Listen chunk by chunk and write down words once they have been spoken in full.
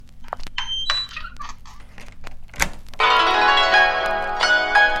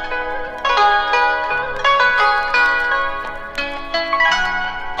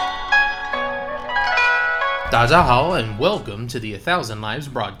大家好, and welcome to the 1,000 Lives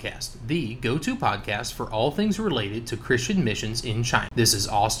broadcast, the go-to podcast for all things related to Christian missions in China. This is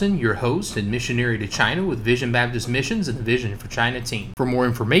Austin, your host and missionary to China with Vision Baptist Missions and the Vision for China team. For more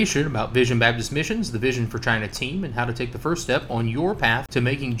information about Vision Baptist Missions, the Vision for China team, and how to take the first step on your path to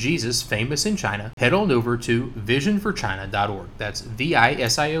making Jesus famous in China, head on over to visionforchina.org. That's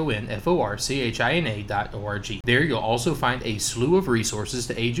visionforchina.org. There you'll also find a slew of resources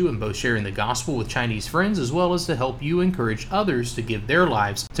to aid you in both sharing the gospel with Chinese friends as well as to help you encourage others to give their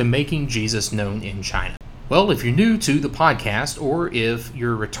lives to making Jesus known in China. Well, if you're new to the podcast or if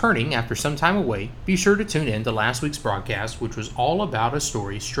you're returning after some time away, be sure to tune in to last week's broadcast, which was all about a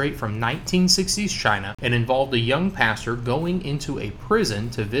story straight from 1960s China and involved a young pastor going into a prison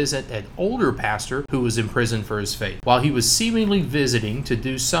to visit an older pastor who was in prison for his faith. While he was seemingly visiting to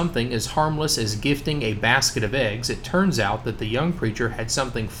do something as harmless as gifting a basket of eggs, it turns out that the young preacher had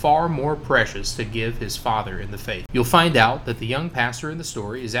something far more precious to give his father in the faith. You'll find out that the young pastor in the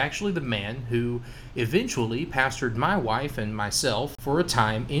story is actually the man who eventually pastored my wife and myself for a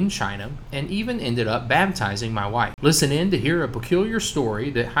time in China and even ended up baptizing my wife. Listen in to hear a peculiar story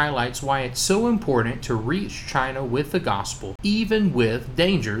that highlights why it's so important to reach China with the gospel, even with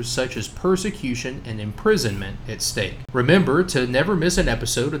dangers such as persecution and imprisonment at stake. Remember to never miss an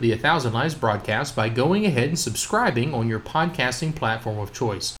episode of the 1,000 Lives broadcast by going ahead and subscribing on your podcasting platform of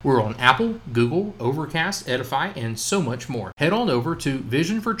choice. We're on Apple, Google, Overcast, Edify, and so much more. Head on over to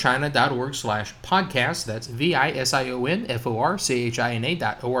visionforchina.org/podcast. That's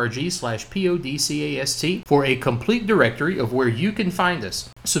visionforchina.org/podcast for a complete directory of where you can find us.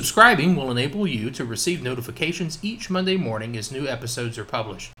 Subscribing will enable you to receive notifications each Monday morning as new episodes are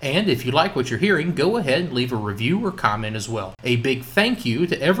published. And if you like what you're hearing, go ahead and leave a review or comment as well. A big thank you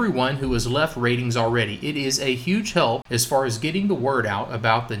to everyone who has left ratings already. It is a huge help as far as getting the word out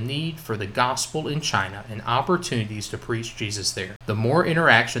about the need for the gospel in China and opportunities to preach Jesus there. The more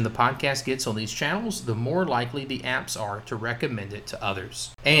interaction the podcast gets on these channels, the more likely the apps are to recommend it to others.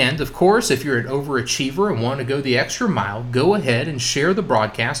 And of course, if you're an overachiever and want to go the extra mile, go ahead and share the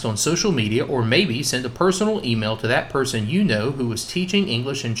broadcast on social media, or maybe send a personal email to that person you know who is teaching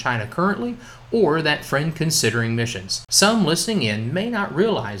English in China currently, or that friend considering missions. Some listening in may not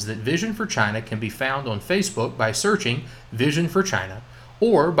realize that Vision for China can be found on Facebook by searching Vision for China,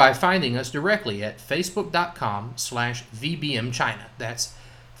 or by finding us directly at facebook.com/VBMChina. That's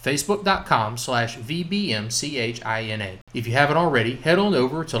facebook.com/VBMChina. If you haven't already, head on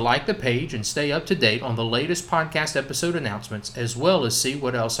over to like the page and stay up to date on the latest podcast episode announcements, as well as see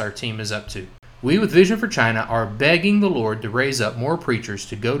what else our team is up to. We with Vision for China are begging the Lord to raise up more preachers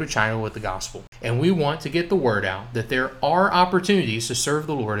to go to China with the gospel. And we want to get the word out that there are opportunities to serve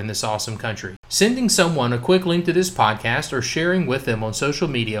the Lord in this awesome country. Sending someone a quick link to this podcast or sharing with them on social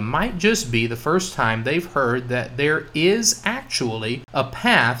media might just be the first time they've heard that there is actually a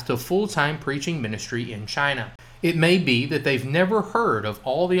path to full-time preaching ministry in China. It may be that they've never heard of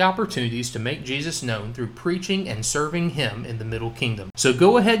all the opportunities to make Jesus known through preaching and serving Him in the Middle Kingdom. So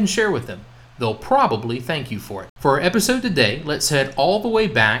go ahead and share with them. They'll probably thank you for it. For our episode today, let's head all the way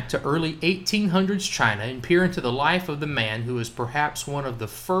back to early 1800s China and peer into the life of the man who is perhaps one of the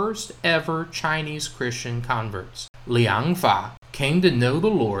first ever Chinese Christian converts. Liang Fa came to know the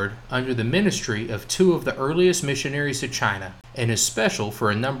Lord under the ministry of two of the earliest missionaries to China, and is special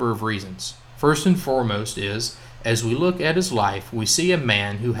for a number of reasons. First and foremost is, as we look at his life, we see a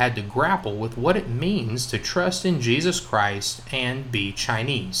man who had to grapple with what it means to trust in Jesus Christ and be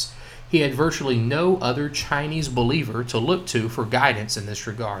Chinese. He had virtually no other Chinese believer to look to for guidance in this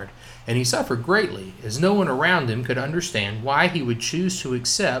regard, and he suffered greatly, as no one around him could understand why he would choose to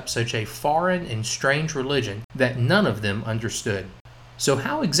accept such a foreign and strange religion that none of them understood. So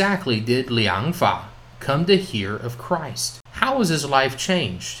how exactly did Liang Fa come to hear of Christ? How was his life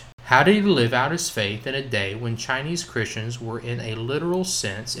changed? How did he live out his faith in a day when Chinese Christians were in a literal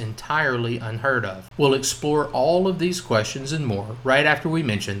sense entirely unheard of? We'll explore all of these questions and more right after we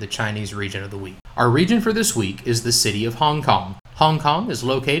mention the Chinese region of the week. Our region for this week is the city of Hong Kong. Hong Kong is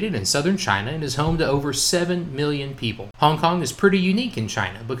located in southern China and is home to over 7 million people. Hong Kong is pretty unique in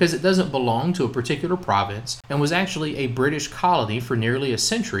China because it doesn't belong to a particular province and was actually a British colony for nearly a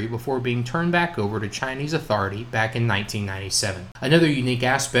century before being turned back over to Chinese authority back in 1997. Another unique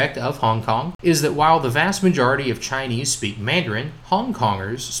aspect of Hong Kong is that while the vast majority of Chinese speak Mandarin, Hong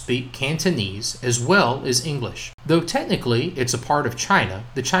Kongers speak Cantonese as well as English. Though technically it's a part of China,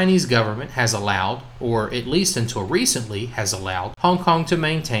 the Chinese government has allowed, or at least until recently has allowed, Hong Kong to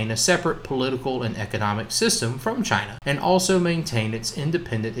maintain a separate political and economic system from China, and also maintain its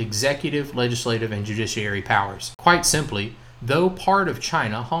independent executive, legislative, and judiciary powers. Quite simply, Though part of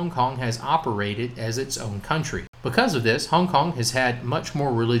China, Hong Kong has operated as its own country. Because of this, Hong Kong has had much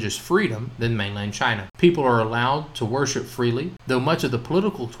more religious freedom than mainland China. People are allowed to worship freely, though much of the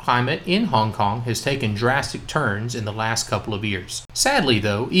political climate in Hong Kong has taken drastic turns in the last couple of years. Sadly,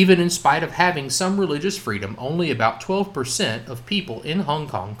 though, even in spite of having some religious freedom, only about 12% of people in Hong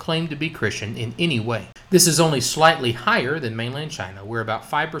Kong claim to be Christian in any way. This is only slightly higher than mainland China, where about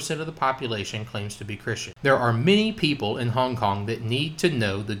 5% of the population claims to be Christian. There are many people in Hong Kong that need to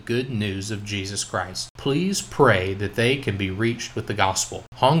know the good news of Jesus Christ. Please pray that they can be reached with the gospel.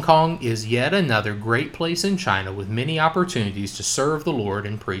 Hong Kong is yet another great place in China with many opportunities to serve the Lord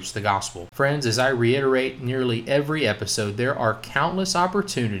and preach the gospel. Friends, as I reiterate nearly every episode, there are countless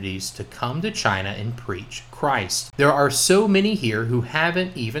opportunities to come to China and preach Christ. There are so many here who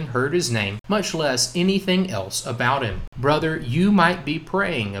haven't even heard his name, much less anything else about him. Brother, you might be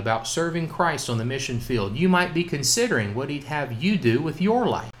praying about serving Christ on the mission field. You might be considering what he'd have you do with your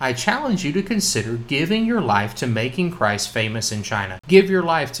life. I challenge you to consider giving your life to making Christ famous in China. Give your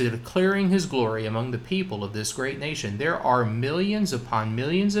life to declaring his glory among the people of this great nation. There are millions upon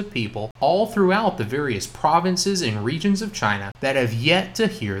millions of people all throughout the various provinces and regions of China that have yet to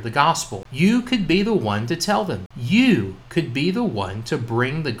hear the gospel. You could be the one to tell them. You could be the one to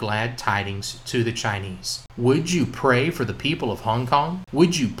bring the glad tidings to the Chinese. Would you pray for the people of Hong Kong?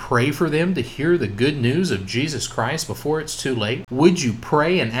 Would you pray for them to hear the good news of Jesus Christ before it's too late? Would you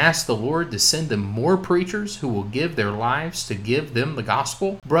pray and ask the Lord to send them more preachers who will give their lives to give them the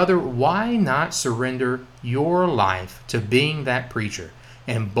gospel? Brother, why not surrender your life to being that preacher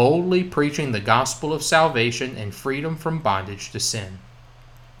and boldly preaching the gospel of salvation and freedom from bondage to sin?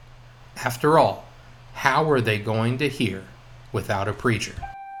 After all, how are they going to hear without a preacher?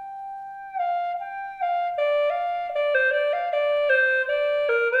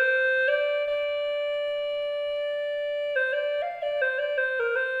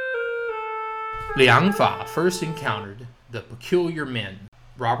 Liang Fa first encountered the peculiar men,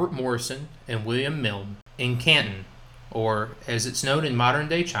 Robert Morrison and William Milne, in Canton, or as it's known in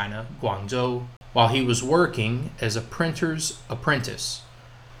modern-day China, Guangzhou, while he was working as a printer's apprentice.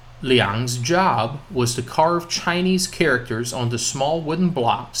 Liang's job was to carve Chinese characters onto small wooden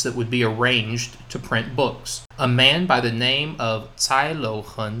blocks that would be arranged to print books. A man by the name of Cai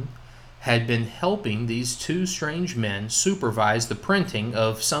Luohen had been helping these two strange men supervise the printing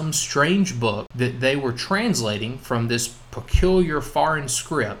of some strange book that they were translating from this peculiar foreign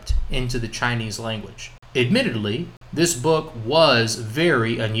script into the Chinese language. Admittedly, this book was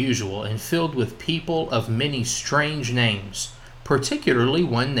very unusual and filled with people of many strange names, particularly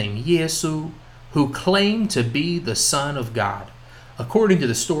one named Yesu, who claimed to be the Son of God. According to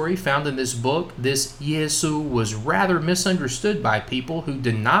the story found in this book, this Yesu was rather misunderstood by people who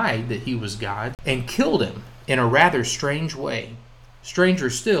denied that he was God and killed him in a rather strange way. Stranger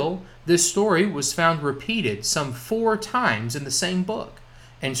still, this story was found repeated some 4 times in the same book.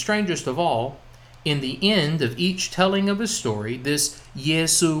 And strangest of all, in the end of each telling of a story, this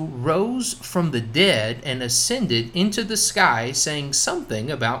Yesu rose from the dead and ascended into the sky, saying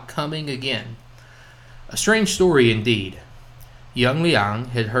something about coming again. A strange story indeed. Young Liang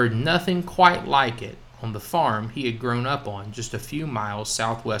had heard nothing quite like it on the farm he had grown up on just a few miles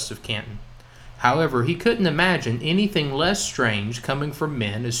southwest of Canton. However, he couldn't imagine anything less strange coming from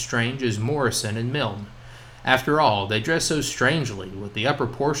men as strange as Morrison and Milne. After all, they dressed so strangely, with the upper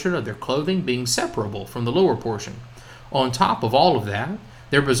portion of their clothing being separable from the lower portion. On top of all of that,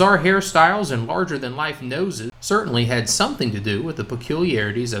 their bizarre hairstyles and larger-than-life noses certainly had something to do with the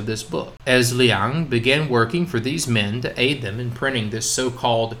peculiarities of this book. As Liang began working for these men to aid them in printing this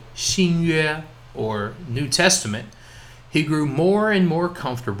so-called Xinyue, or New Testament, he grew more and more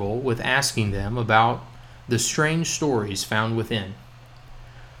comfortable with asking them about the strange stories found within.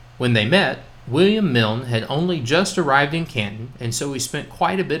 When they met, William Milne had only just arrived in Canton, and so he spent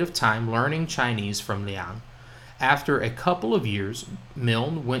quite a bit of time learning Chinese from Liang. After a couple of years,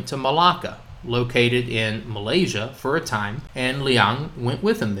 Milne went to Malacca, located in Malaysia, for a time, and Liang went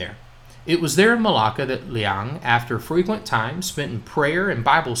with him there. It was there in Malacca that Liang, after frequent time spent in prayer and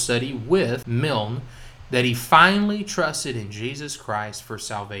Bible study with Milne, that he finally trusted in Jesus Christ for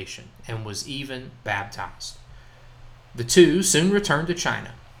salvation and was even baptized. The two soon returned to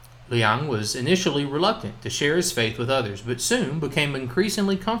China. Liang was initially reluctant to share his faith with others, but soon became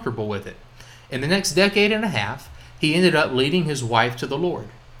increasingly comfortable with it. In the next decade and a half, he ended up leading his wife to the Lord.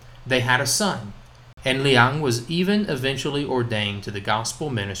 They had a son, and Liang was even eventually ordained to the gospel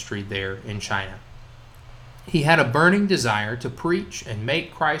ministry there in China. He had a burning desire to preach and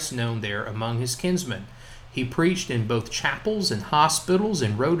make Christ known there among his kinsmen. He preached in both chapels and hospitals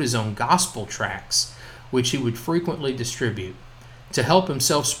and wrote his own gospel tracts. which he would frequently distribute. To help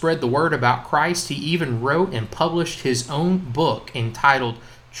himself spread the word about Christ, he even wrote and published his own book entitled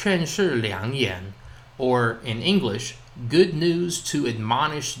劝世良言, or in English, Good News to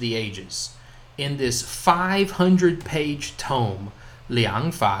Admonish the Ages. In this 500-page tome,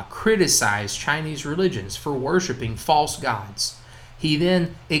 Liang Fa criticized Chinese religions for worshiping false gods. He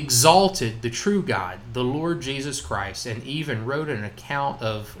then exalted the true God, the Lord Jesus Christ, and even wrote an account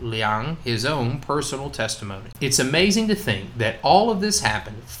of Liang, his own personal testimony. It's amazing to think that all of this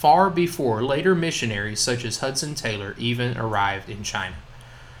happened far before later missionaries such as Hudson Taylor even arrived in China.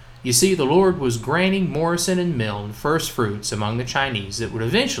 You see, the Lord was granting Morrison and Milne first fruits among the Chinese that would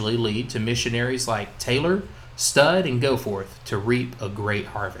eventually lead to missionaries like Taylor, Studd, and Goforth to reap a great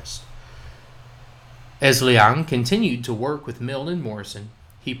harvest. As Liang continued to work with Milne and Morrison,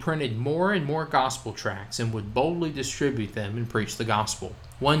 he printed more and more gospel tracts and would boldly distribute them and preach the gospel.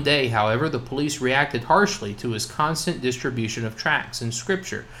 One day, however, the police reacted harshly to his constant distribution of tracts and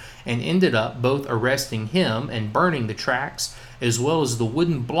scripture and ended up both arresting him and burning the tracts as well as the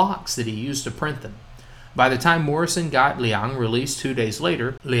wooden blocks that he used to print them. By the time Morrison got Liang released 2 days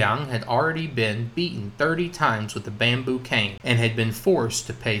later, Liang had already been beaten 30 times with a bamboo cane and had been forced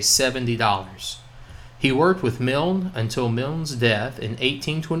to pay $70. He worked with Milne until Milne's death in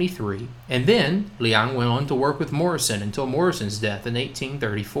 1823, and then Liang went on to work with Morrison until Morrison's death in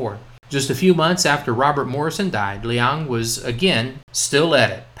 1834. Just a few months after Robert Morrison died, Liang was again still at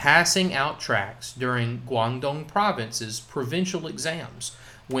it, passing out tracts during Guangdong Province's provincial exams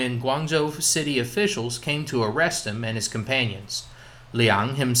when Guangzhou city officials came to arrest him and his companions.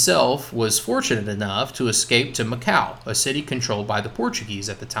 Liang himself was fortunate enough to escape to Macau, a city controlled by the Portuguese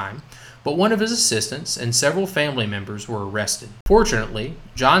at the time, but one of his assistants and several family members were arrested. Fortunately,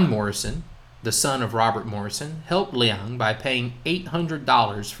 John Morrison, the son of Robert Morrison, helped Liang by paying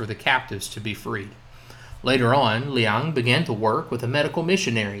 $800 for the captives to be freed. Later on, Liang began to work with a medical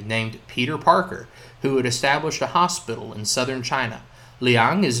missionary named Peter Parker, who had established a hospital in southern China.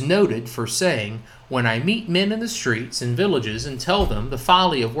 Liang is noted for saying, "When I meet men in the streets and villages and tell them the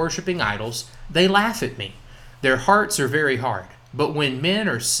folly of worshiping idols, they laugh at me. Their hearts are very hard. But when men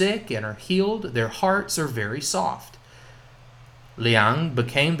are sick and are healed, their hearts are very soft." Liang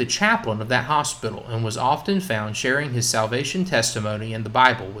became the chaplain of that hospital and was often found sharing his salvation testimony and the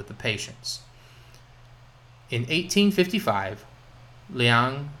Bible with the patients. In 1855,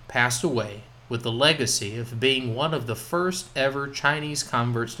 Liang passed away with the legacy of being one of the first ever Chinese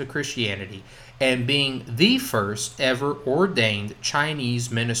converts to Christianity and being the first ever ordained Chinese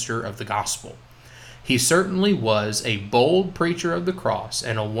minister of the gospel. He certainly was a bold preacher of the cross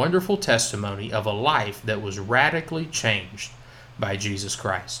and a wonderful testimony of a life that was radically changed by Jesus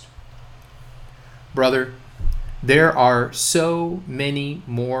Christ. Brother, there are so many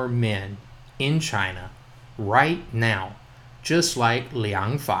more men in China right now, just like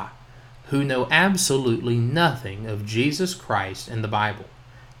Liang Fa, who know absolutely nothing of Jesus Christ and the Bible.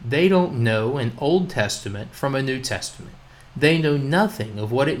 They don't know an Old Testament from a New Testament. They know nothing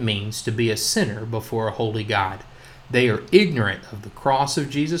of what it means to be a sinner before a holy God. They are ignorant of the cross of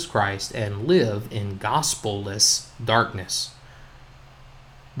Jesus Christ and live in gospel-less darkness.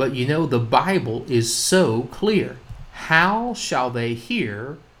 But you know, the Bible is so clear. How shall they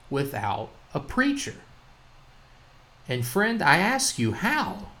hear without a preacher? And friend, I ask you,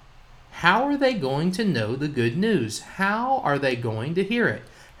 how? How are they going to know the good news? How are they going to hear it?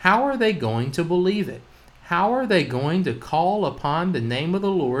 How are they going to believe it? How are they going to call upon the name of the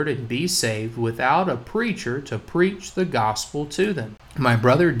Lord and be saved without a preacher to preach the gospel to them? My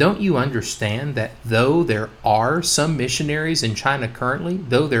brother, don't you understand that though there are some missionaries in China currently,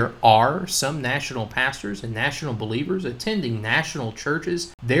 though there are some national pastors and national believers attending national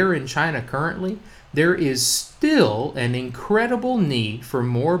churches there in China currently, there is still an incredible need for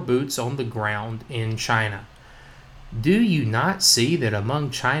more boots on the ground in China. Do you not see that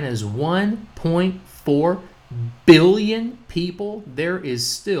among China's 1.4 billion people, there is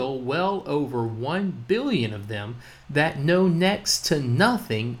still well over 1 billion of them that know next to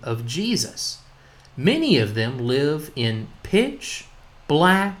nothing of Jesus? Many of them live in pitch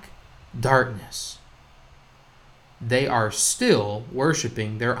black darkness. They are still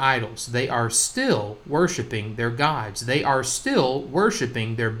worshiping their idols. They are still worshiping their gods. They are still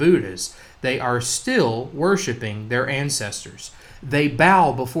worshiping their Buddhas. They are still worshiping their ancestors. They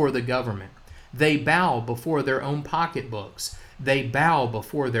bow before the government. They bow before their own pocketbooks. They bow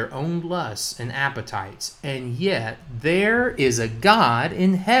before their own lusts and appetites. And yet there is a God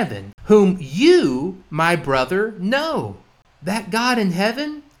in heaven whom you, my brother, know. That God in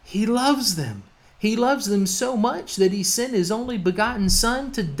heaven, He loves them. He loves them so much that He sent His only begotten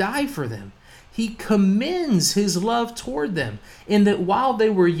Son to die for them. He commends his love toward them, in that while they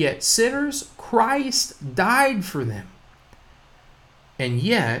were yet sinners, Christ died for them. And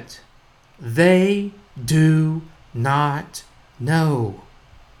yet, they do not know.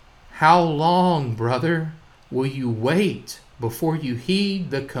 How long, brother, will you wait before you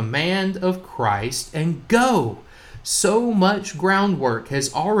heed the command of Christ and go? So much groundwork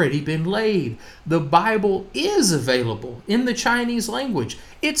has already been laid. The Bible is available in the Chinese language.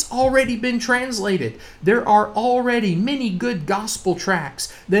 It's already been translated. There are already many good gospel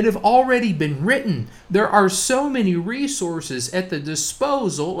tracts that have already been written. There are so many resources at the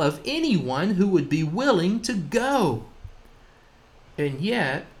disposal of anyone who would be willing to go. And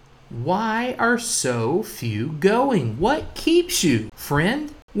yet, why are so few going? What keeps you,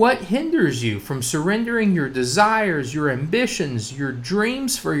 friend? What hinders you from surrendering your desires, your ambitions, your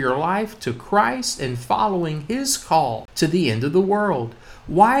dreams for your life to Christ and following His call to the end of the world?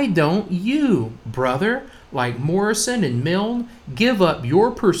 Why don't you, brother, like Morrison and Milne, give up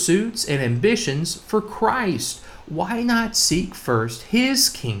your pursuits and ambitions for Christ? Why not seek first His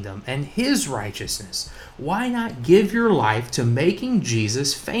kingdom and His righteousness? Why not give your life to making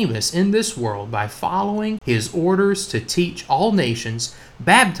Jesus famous in this world by following His orders to teach all nations,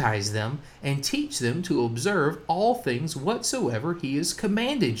 baptize them, and teach them to observe all things whatsoever He has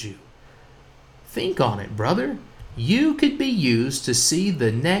commanded you? Think on it, brother. You could be used to see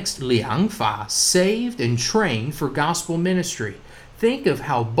the next Liang Fa saved and trained for gospel ministry. Think of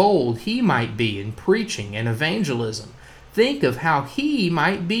how bold he might be in preaching and evangelism. Think of how he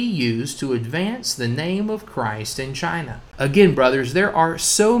might be used to advance the name of Christ in China. Again, brothers, there are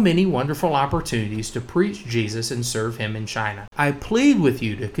so many wonderful opportunities to preach Jesus and serve Him in China. I plead with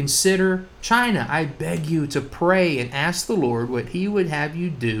you to consider China. I beg you to pray and ask the Lord what He would have you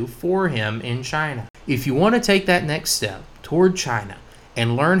do for Him in China. If you want to take that next step toward China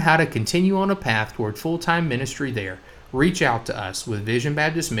and learn how to continue on a path toward full-time ministry there, reach out to us with Vision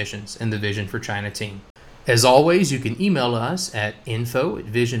Baptist Missions and the Vision for China team. As always, you can email us at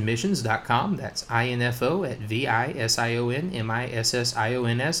info@visionmissions.com. That's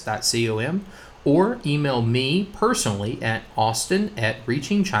info@visionmissions.com, or email me personally at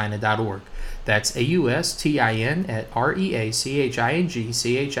austin@reachingchina.org. That's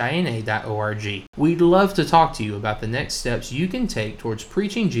AUSTIN@REACHINGCHINA.org. We'd love to talk to you about the next steps you can take towards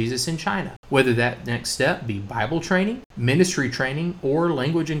preaching Jesus in China, whether that next step be Bible training, ministry training, or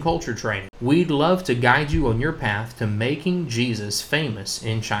language and culture training. We'd love to guide you on your path to making Jesus famous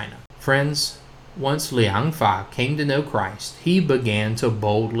in China. Friends, once Liang Fa came to know Christ, he began to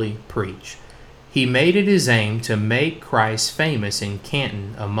boldly preach. He made it his aim to make Christ famous in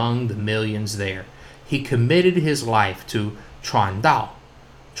Canton among the millions there. He committed his life to Chuan Dao.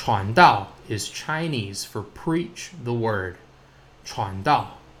 Chuan Dao is Chinese for preach the word. Chuan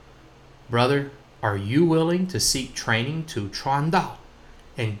Dao. Brother, are you willing to seek training to Chuan Dao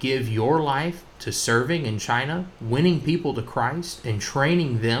and give your life to serving in China, winning people to Christ, and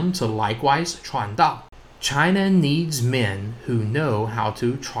training them to likewise Chuan Dao? China needs men who know how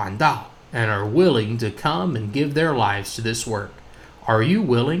to Chuan Dao and are willing to come and give their lives to this work. Are you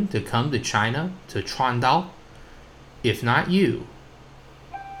willing to come to China to Chuan Dao? If not you,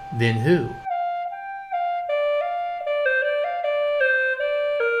 then who?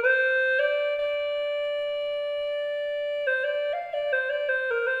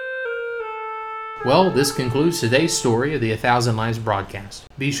 Well, this concludes today's story of the 1,000 Lives broadcast.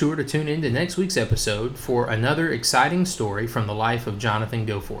 Be sure to tune in to next week's episode for another exciting story from the life of Jonathan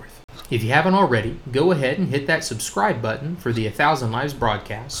Goforth. If you haven't already, go ahead and hit that subscribe button for the 1,000 Lives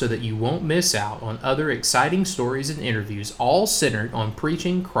broadcast so that you won't miss out on other exciting stories and interviews, all centered on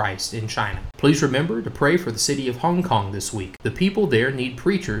preaching Christ in China. Please remember to pray for the city of Hong Kong this week. The people there need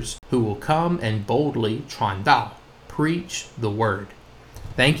preachers who will come and boldly Chuan Dao, preach the word.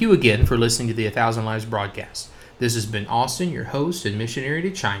 Thank you again for listening to the 1,000 Lives broadcast. This has been Austin, your host and missionary to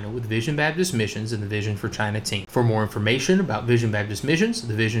China with Vision Baptist Missions and the Vision for China team. For more information about Vision Baptist Missions,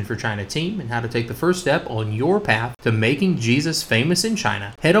 the Vision for China team, and how to take the first step on your path to making Jesus famous in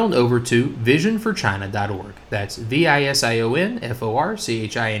China, head on over to visionforchina.org. That's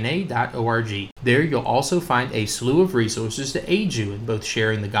visionforchina.org. There you'll also find a slew of resources to aid you in both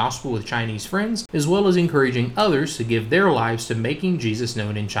sharing the gospel with Chinese friends, as well as encouraging others to give their lives to making Jesus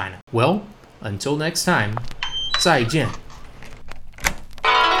known in China. Well, until next time, 再见。